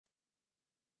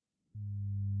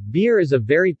Beer is a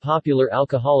very popular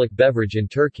alcoholic beverage in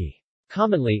Turkey.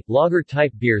 Commonly,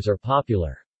 lager-type beers are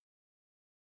popular.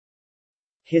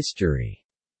 History.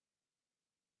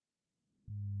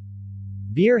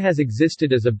 Beer has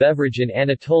existed as a beverage in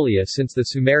Anatolia since the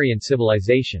Sumerian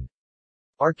civilization.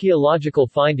 Archaeological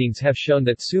findings have shown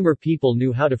that Sumer people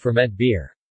knew how to ferment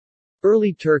beer.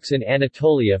 Early Turks in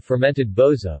Anatolia fermented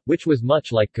boza, which was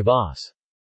much like kvass.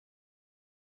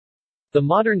 The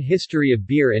modern history of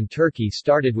beer in Turkey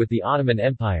started with the Ottoman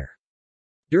Empire.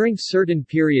 During certain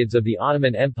periods of the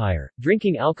Ottoman Empire,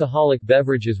 drinking alcoholic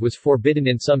beverages was forbidden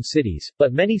in some cities,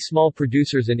 but many small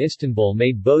producers in Istanbul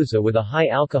made boza with a high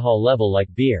alcohol level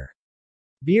like beer.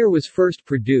 Beer was first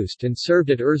produced and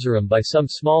served at Erzurum by some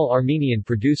small Armenian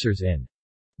producers in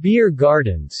beer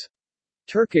gardens.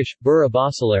 Turkish, bira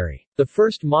basaları. The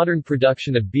first modern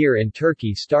production of beer in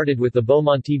Turkey started with the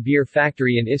Bomonti beer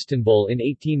factory in Istanbul in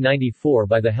 1894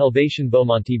 by the Helvetian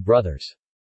Bomonti brothers.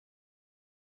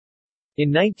 In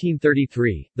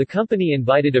 1933, the company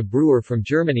invited a brewer from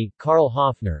Germany, Karl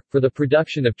Hofner, for the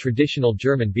production of traditional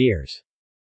German beers.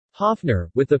 Hofner,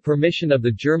 with the permission of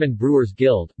the German Brewers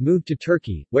Guild, moved to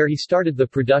Turkey, where he started the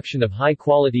production of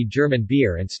high-quality German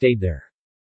beer and stayed there.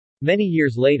 Many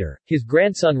years later, his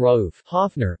grandson Rauf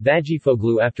Hofner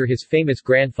Vagifoglu, after his famous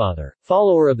grandfather,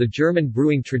 follower of the German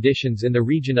brewing traditions in the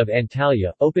region of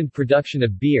Antalya, opened production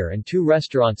of beer and 2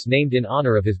 restaurants named in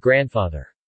honor of his grandfather.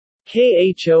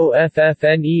 Khoffner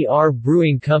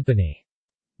Brewing Company,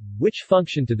 which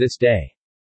function to this day.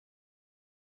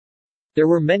 There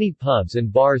were many pubs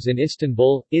and bars in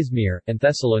Istanbul, Izmir, and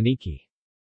Thessaloniki.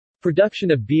 Production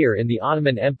of beer in the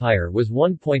Ottoman Empire was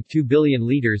 1.2 billion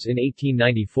liters in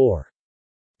 1894.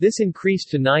 This increased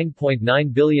to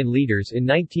 9.9 billion liters in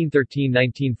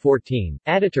 1913–1914.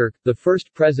 Ataturk, the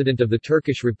first president of the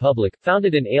Turkish Republic,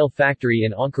 founded an ale factory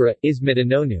in Ankara. İsmet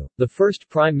İnönü, the first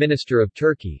prime minister of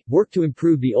Turkey, worked to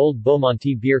improve the old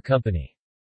Bomonti Beer Company.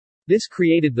 This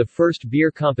created the first beer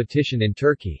competition in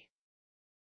Turkey.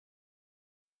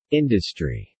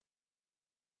 Industry.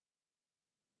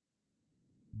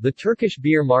 The Turkish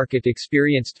beer market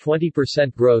experienced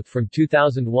 20% growth from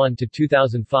 2001 to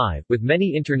 2005, with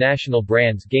many international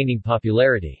brands gaining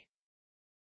popularity.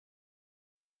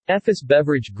 Efes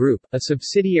Beverage Group, a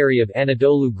subsidiary of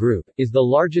Anadolu Group, is the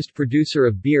largest producer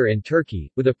of beer in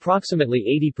Turkey, with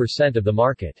approximately 80% of the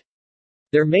market.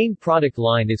 Their main product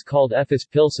line is called Efes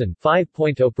Pilsen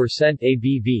 5.0%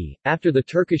 ABV, after the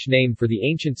Turkish name for the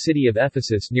ancient city of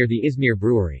Ephesus near the Izmir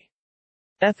brewery.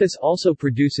 Efes also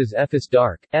produces Efes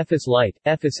Dark, Efes Light,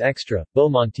 Efes Extra,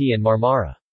 Bomonti and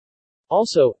Marmara.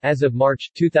 Also, as of March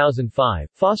 2005,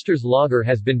 Foster's Lager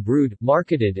has been brewed,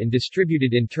 marketed and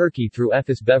distributed in Turkey through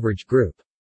Efes Beverage Group.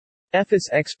 Efes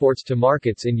exports to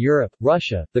markets in Europe,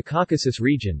 Russia, the Caucasus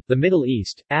region, the Middle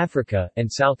East, Africa,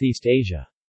 and Southeast Asia.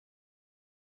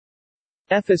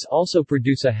 Efes also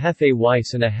produce a Hefe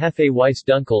Weiss and a Hefe Weiss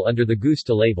Dunkel under the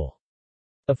Gusta label.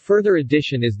 A further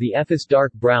addition is the Efes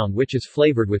Dark Brown, which is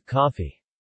flavored with coffee.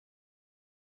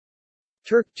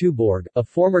 Türk Tuborg, a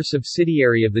former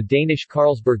subsidiary of the Danish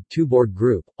Carlsberg Tuborg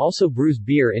Group, also brews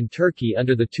beer in Turkey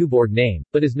under the Tuborg name,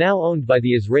 but is now owned by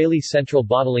the Israeli Central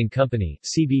Bottling Company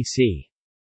 (CBC).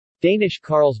 Danish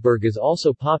Carlsberg is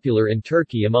also popular in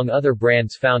Turkey among other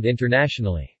brands found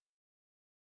internationally.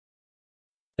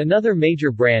 Another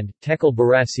major brand, Tekel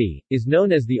Barasi, is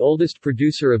known as the oldest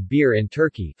producer of beer in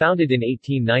Turkey, founded in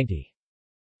 1890.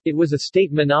 It was a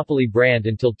state monopoly brand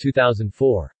until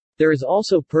 2004. There is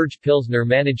also Purge Pilsner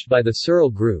managed by the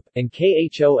Searle Group, and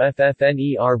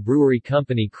Khoffner Brewery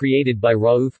Company created by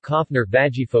Rauf Khoffner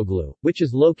Vagifoglu, which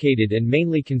is located and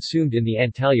mainly consumed in the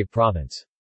Antalya province.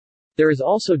 There is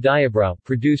also Diabrau,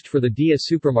 produced for the Dia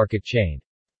supermarket chain.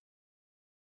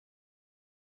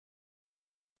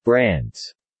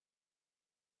 Brands.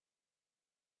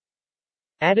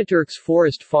 Ataturk's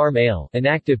Forest Farm Ale,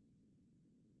 inactive.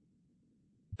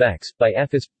 Beck's, by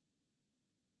Efes.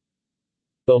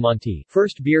 Bomonti,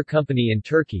 first beer company in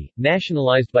Turkey,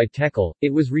 nationalized by Tekel,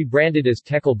 it was rebranded as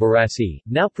Tekel Barasi,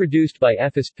 now produced by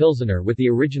Efes Pilsener with the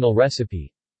original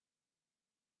recipe.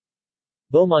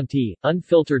 Bomonti,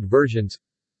 unfiltered versions.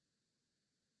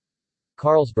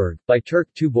 Carlsberg, by Türk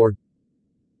Tuborg.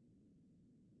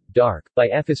 Dark, by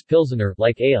Efes Pilsener,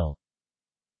 like ale.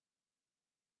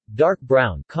 Dark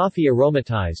brown, coffee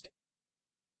aromatized.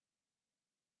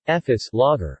 Efes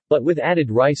Lager, but with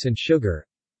added rice and sugar.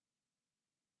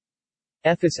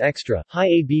 Efes Extra, high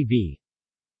ABV.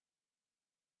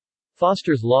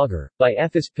 Foster's Lager, by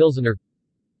Efes Pilsener.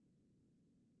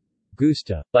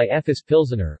 Gusta, by Efes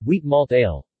Pilsener, wheat malt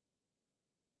ale.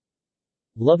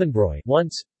 Löwenbräu,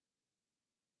 once.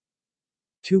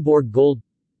 Tuborg Gold.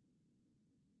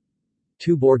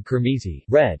 Tuborg Kırmızı,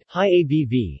 red, high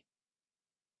ABV.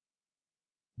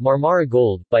 Marmara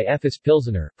Gold, by Efes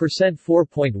Pilsener, percent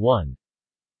 4.1.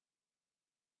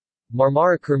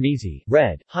 Marmara Kırmızı,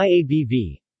 red, high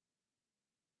ABV.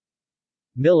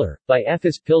 Miller, by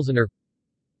Efes Pilsener.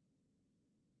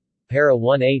 Para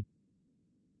 1A.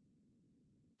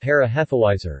 Para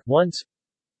Hefeweiser, once.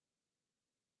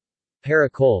 Para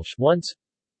Kolsch, once.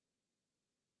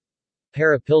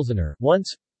 Para Pilsener,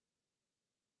 once.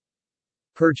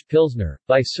 Purge Pilsner,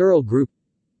 by Searle Group.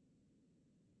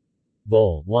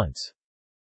 Bowl, once.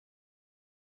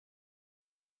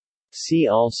 See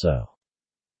also: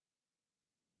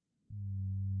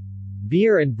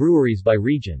 Beer and breweries by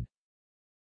region.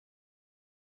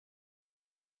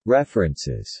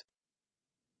 References: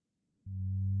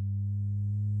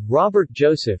 Robert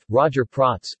Joseph, Roger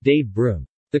Protz, Dave Broom.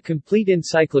 The Complete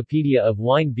Encyclopedia of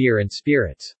Wine, Beer and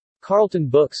Spirits. Carlton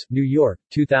Books, New York,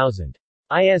 2000.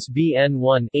 ISBN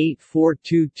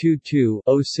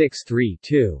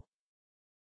 1-84222-0632.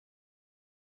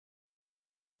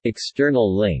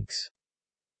 External links: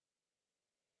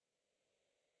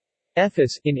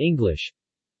 Efes, in English.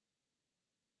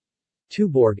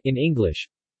 Tuborg, in English.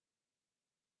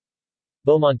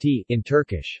 Bomonti, in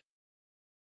Turkish.